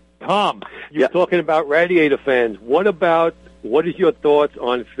 So, Tom, you're talking about radiator fans. What is your thoughts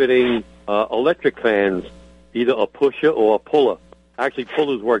on fitting electric fans, either a pusher or a puller? Actually,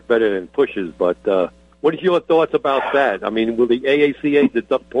 pullers work better than pushers, but what is your thoughts about that? I mean, will the AACA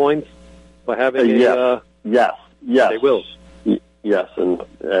deduct points for having Yes. They will. Yes, and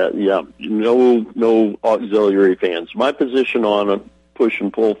no auxiliary fans. My position on push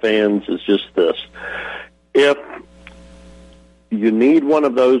and pull fans is just this: if you need one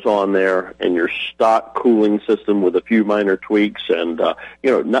of those on there, and your stock cooling system with a few minor tweaks, and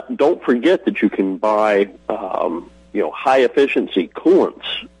don't forget that you can buy high efficiency coolants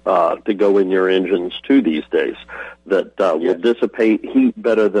to go in your engines too these days that will dissipate heat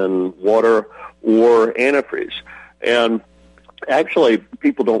better than water or antifreeze. And actually,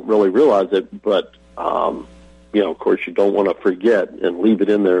 people don't really realize it, but of course, you don't want to forget and leave it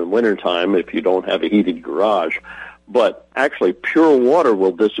in there in wintertime if you don't have a heated garage. But actually, pure water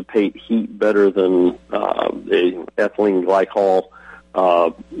will dissipate heat better than a ethylene glycol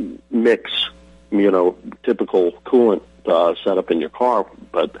mix, typical coolant setup in your car.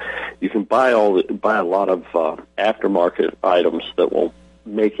 But you can buy a lot of aftermarket items that will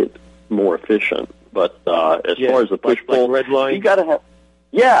make it more efficient. But as far as the push pull, red line, you got to have.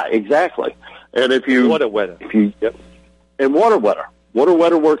 Yeah, exactly. And if you water wetter, and water wetter. Water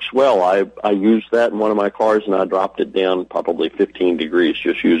wetter works well. I used that in one of my cars, and I dropped it down probably 15 degrees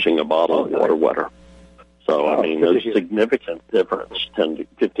just using a bottle of water wetter. So, there's a significant difference, 10 to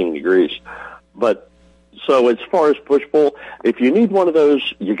 15 degrees. But so as far as push-pull, if you need one of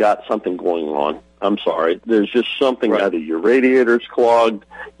those, you got something going on. I'm sorry. There's just something, either your radiator's clogged,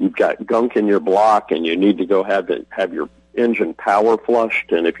 you've got gunk in your block, and you need to go have your engine power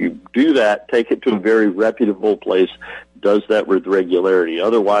flushed. And if you do that, take it to a very reputable place, does that with regularity.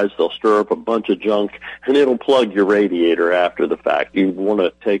 Otherwise, they'll stir up a bunch of junk, and it'll plug your radiator after the fact. You want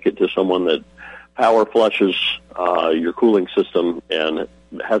to take it to someone that power flushes your cooling system and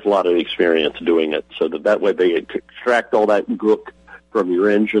has a lot of experience doing it, so that way they extract all that gook from your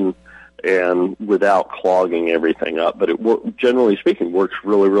engine and without clogging everything up. But it, generally speaking, works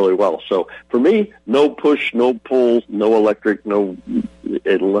really, really well. So for me, no push, no pull, no electric,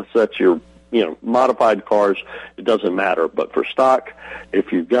 unless that's your modified cars, it doesn't matter. But for stock,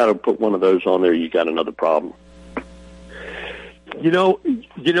 if you've got to put one of those on there, you got another problem. You know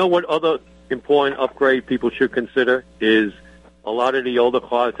what other important upgrade people should consider is a lot of the older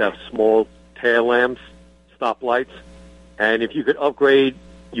cars have small tail lamps, stoplights, and if you could upgrade,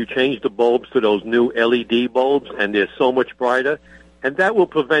 you change the bulbs to those new LED bulbs, and they're so much brighter, and that will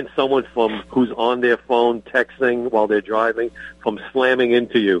prevent someone who's on their phone texting while they're driving from slamming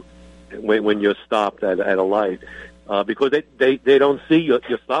into you when you're stopped at a light, because they don't see your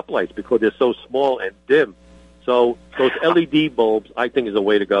stoplights because they're so small and dim. So those LED bulbs, I think, is the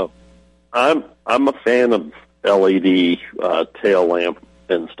way to go. I'm a fan of LED tail lamp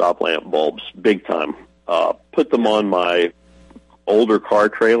and stop lamp bulbs, big time. Put them on my older car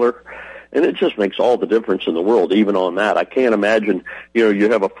trailer, and it just makes all the difference in the world, even on that. I can't imagine, you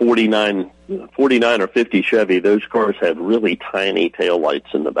have a 49 or 50 Chevy. Those cars have really tiny tail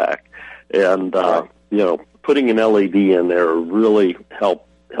lights in the back. And, putting an LED in there really help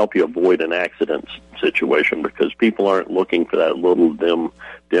you avoid an accident situation, because people aren't looking for that little dim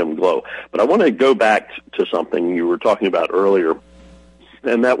glow. But I want to go back to something you were talking about earlier,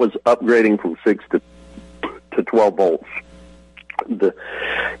 and that was upgrading from 6 to 12 volts.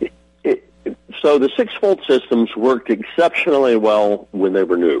 So the 6-volt systems worked exceptionally well when they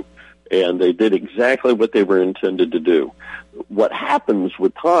were new, and they did exactly what they were intended to do. What happens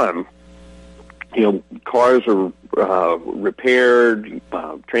with time, cars are repaired,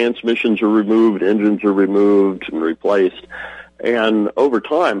 transmissions are removed, engines are removed and replaced, and over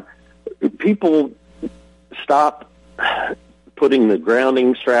time, people stop putting the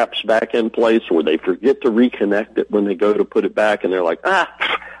grounding straps back in place, or they forget to reconnect it when they go to put it back, and they're like,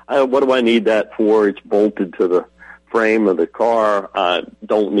 what do I need that for? It's bolted to the frame of the car. I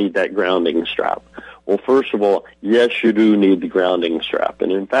don't need that grounding strap. Well, first of all, yes, you do need the grounding strap.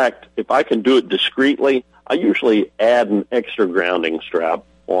 And in fact, if I can do it discreetly, I usually add an extra grounding strap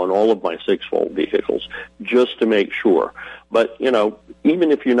on all of my 6-volt vehicles just to make sure. But,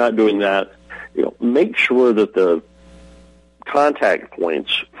 even if you're not doing that, make sure that the contact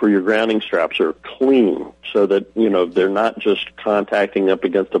points for your grounding straps are clean, so that, they're not just contacting up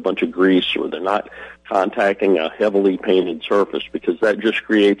against a bunch of grease, or they're not contacting a heavily painted surface, because that just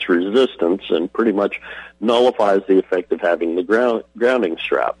creates resistance and pretty much nullifies the effect of having the grounding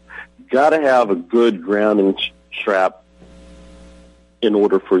strap. Got to have a good grounding strap in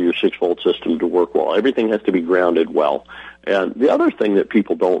order for your 6-volt system to work well. Everything has to be grounded well. And the other thing that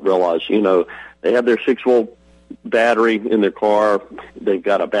people don't realize, they have their 6-volt battery in their car. They've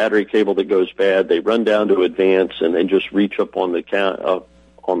got a battery cable that goes bad. They run down to Advance, and they just reach up on the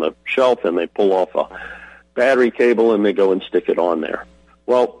shelf, and they pull off a battery cable, and they go and stick it on there.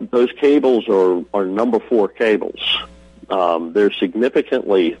 Well, those cables are number 4 cables. They're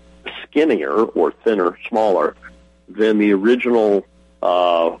significantly skinnier or thinner, smaller than the original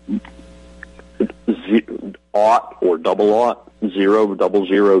aught or double aught,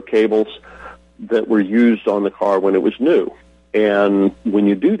 000 cables that were used on the car when it was new. And when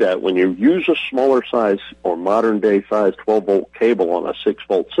you do that, when you use a smaller size or modern day size 12-volt cable on a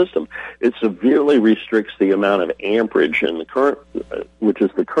 6-volt system, it severely restricts the amount of amperage in the current, which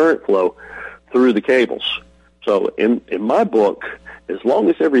is the current flow through the cables. So in my book, as long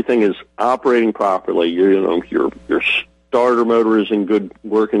as everything is operating properly, your starter motor is in good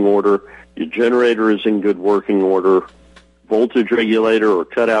working order, your generator is in good working order, voltage regulator or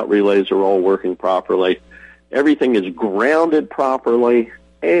cutout relays are all working properly, everything is grounded properly,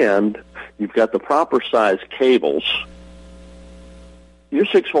 and you've got the proper size cables, your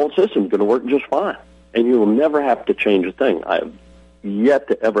 6-volt system is going to work just fine, and you will never have to change a thing. I have yet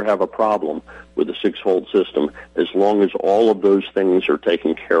to ever have a problem with a 6-volt system as long as all of those things are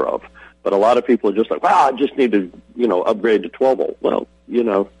taken care of. But a lot of people are just like, I just need to, upgrade to 12-volt. Well,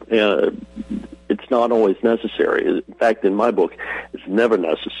 it's not always necessary. In fact, in my book, it's never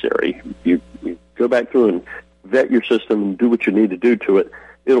necessary. You go back through and vet your system and do what you need to do to it.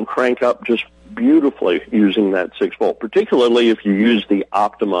 It'll crank up just beautifully using that 6-volt, particularly if you use the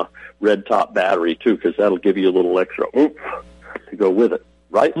Optima red top battery, too, because that'll give you a little extra oomph to go with it.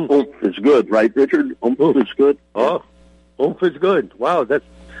 Right? Oomph is good, right, Richard? Oomph is good. Oh, oomph is good. Wow, that's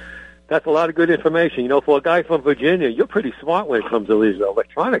a lot of good information. For a guy from Virginia, you're pretty smart when it comes to these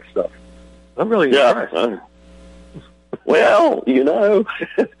electronic stuff. I'm really impressed. Well,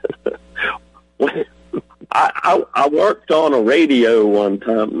 I worked on a radio one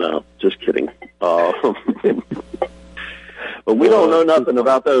time. No, just kidding. But we don't know nothing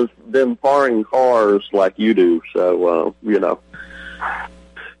about them foreign cars like you do. So,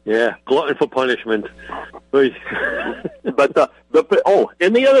 Yeah, glutton for punishment. But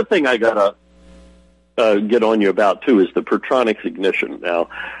and the other thing I gotta get on you about too is the Pertronix ignition. Now,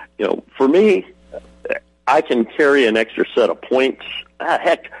 for me, I can carry an extra set of points.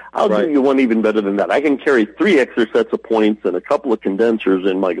 Heck, I'll give you one even better than that. I can carry 3 extra sets of points and a couple of condensers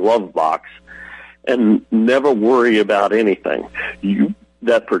in my glove box and never worry about anything.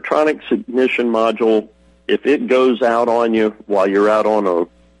 That Pertronix ignition module, if it goes out on you while you're out on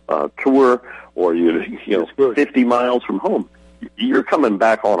a tour or 50 miles from home, you're coming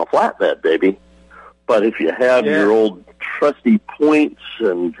back on a flatbed, baby. But if you have your old trusty points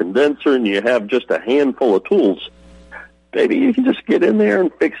and condenser and you have just a handful of tools, baby, you can just get in there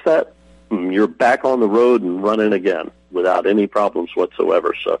and fix that. You're back on the road and running again without any problems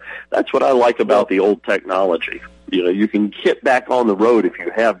whatsoever. So that's what I like about the old technology. You can get back on the road if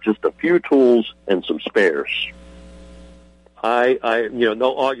you have just a few tools and some spares.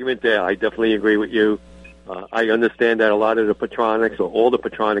 No argument there. I definitely agree with you. I understand that a lot of the Pertronix, or all the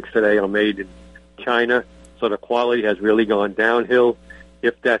Pertronix today, are made in China, so the quality has really gone downhill.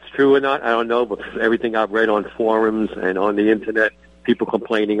 If that's true or not, I don't know, but everything I've read on forums and on the internet, people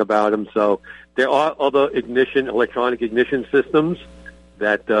complaining about them. So there are other electronic ignition systems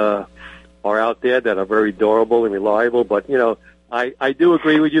that are out there that are very durable and reliable. But, I do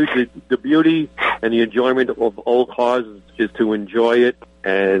agree with you. The beauty and the enjoyment of old cars is to enjoy it,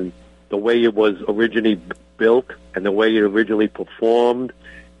 and the way it was originally built and the way it originally performed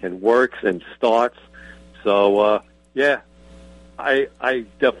and works and starts. So, I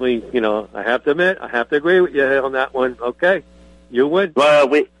definitely, I have to admit, I have to agree with you on that one. Okay, you win. Well,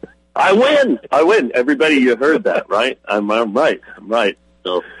 I win. Everybody, you heard that, right? I'm right.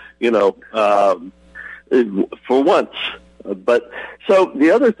 So, for once. But so the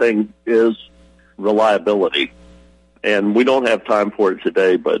other thing is reliability, and we don't have time for it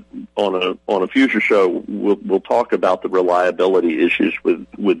today. But on a future show, we'll talk about the reliability issues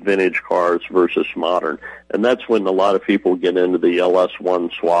with vintage cars versus modern, and that's when a lot of people get into the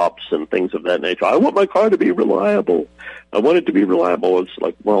LS1 swaps and things of that nature. I want my car to be reliable. I want it to be reliable. It's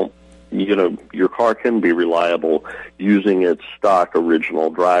like, well, your car can be reliable using its stock original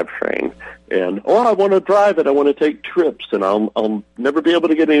drivetrain. And, I want to drive it. I want to take trips, and I'll never be able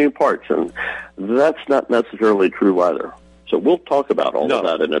to get any parts. And that's not necessarily true either. So we'll talk about all of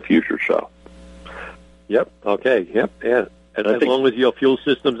that in a future show. Yep. Okay. Yep. Yeah. And as long as your fuel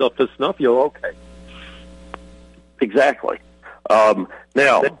system's up to snuff, you're okay. Exactly.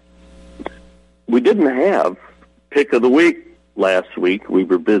 Now, we didn't have pick of the week last week. We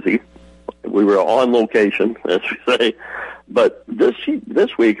were busy. We were on location, as we say. But this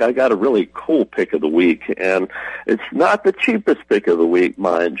week, I got a really cool pick of the week, and it's not the cheapest pick of the week,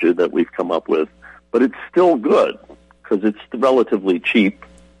 mind you, that we've come up with, but it's still good because it's relatively cheap,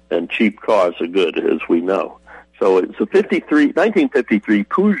 and cheap cars are good, as we know. So it's a 1953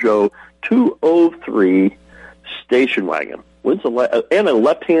 Peugeot 203 station wagon. And a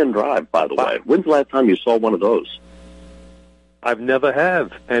left-hand drive, by the way. When's the last time you saw one of those? I've never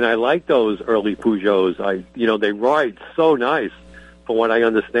have, and I like those early Peugeots. They ride so nice. From what I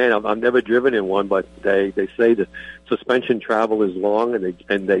understand, I've never driven in one, but they say the suspension travel is long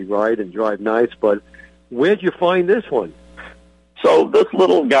and they ride and drive nice. But where'd you find this one? So this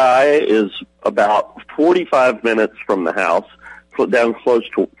little guy is about 45 minutes from the house, down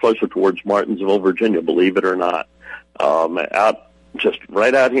closer towards Martinsville, Virginia. Believe it or not,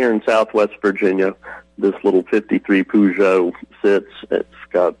 right out here in Southwest Virginia. This little 53 Peugeot sits. It's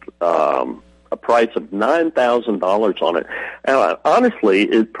got a price of $9,000 on it. And honestly,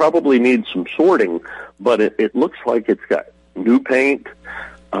 it probably needs some sorting, but it looks like it's got new paint,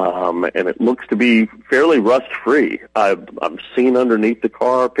 and it looks to be fairly rust-free. I've seen underneath the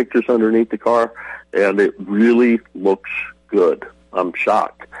car, pictures underneath the car, and it really looks good. I'm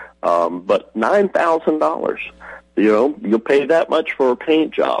shocked. But $9,000, you'll pay that much for a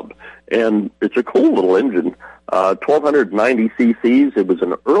paint job. And it's a cool little engine, 1,290 cc's. It was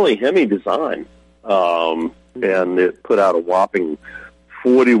an early Hemi design, and it put out a whopping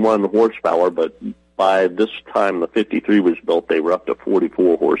 41 horsepower, but by this time the 53 was built, they were up to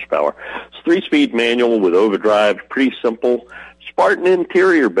 44 horsepower. It's 3-speed manual with overdrive, pretty simple. Spartan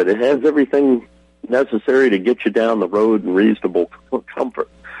interior, but it has everything necessary to get you down the road in reasonable comfort.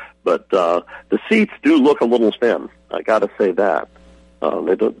 But the seats do look a little thin, I got to say that.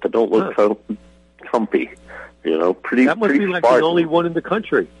 They don't look so comfy, pretty. That must pretty be like Spartan. the only one in the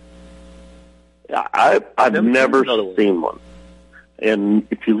country. I've never seen one. And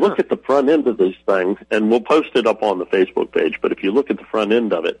if you look at the front end of these things, and we'll post it up on the Facebook page, but if you look at the front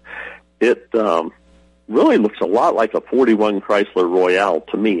end of it, it really looks a lot like a 41 Chrysler Royale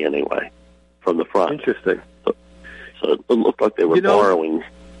to me, anyway, from the front. Interesting. So it looked like they were borrowing.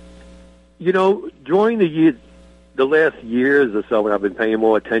 During the last years or so, when I've been paying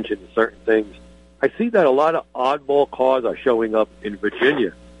more attention to certain things, I see that a lot of oddball cars are showing up in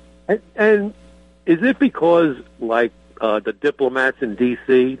Virginia. And is it because, like, the diplomats in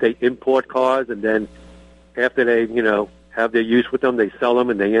D.C., they import cars, and then after they, have their use with them, they sell them,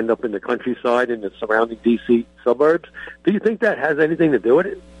 and they end up in the countryside in the surrounding D.C. suburbs? Do you think that has anything to do with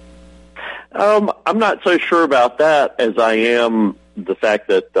it? I'm not so sure about that as I am the fact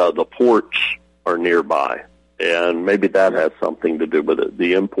that the ports are nearby. And maybe that has something to do with it.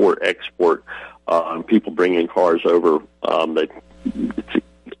 The import-export, people bringing cars over, they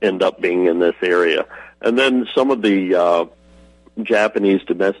end up being in this area. And then some of the Japanese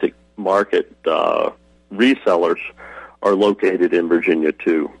domestic market resellers are located in Virginia,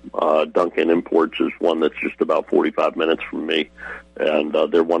 too. Duncan Imports is one that's just about 45 minutes from me. And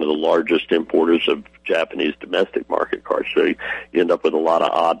they're one of the largest importers of Japanese domestic market cars. So you end up with a lot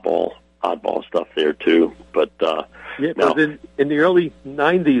of oddball stuff there too. But in the early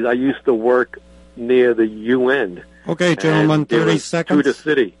 90s, I used to work near the UN. Okay, gentlemen, 30 seconds. To the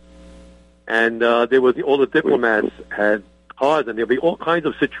city, and there was all the diplomats had cars, and there'd be all kinds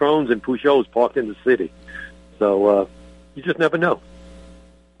of Citroens and Peugeots parked in the city. So you just never know.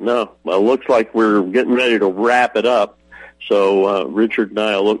 No, well, it looks like we're getting ready to wrap it up. So Richard and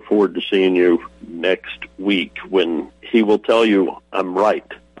I look forward to seeing you next week when he will tell you I'm right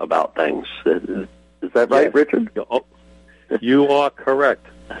about things. Is that right, yes. Richard? Oh, you are correct.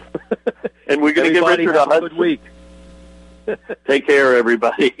 And we're going to give Richard a good week. Take care,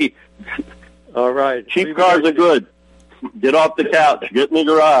 everybody. All right. Cheap cars are good. Get off the couch. Get in the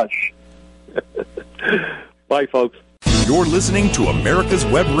garage. Bye, folks. You're listening to America's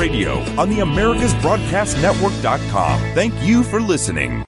Web Radio on the AmericasBroadcastNetwork.com. Thank you for listening.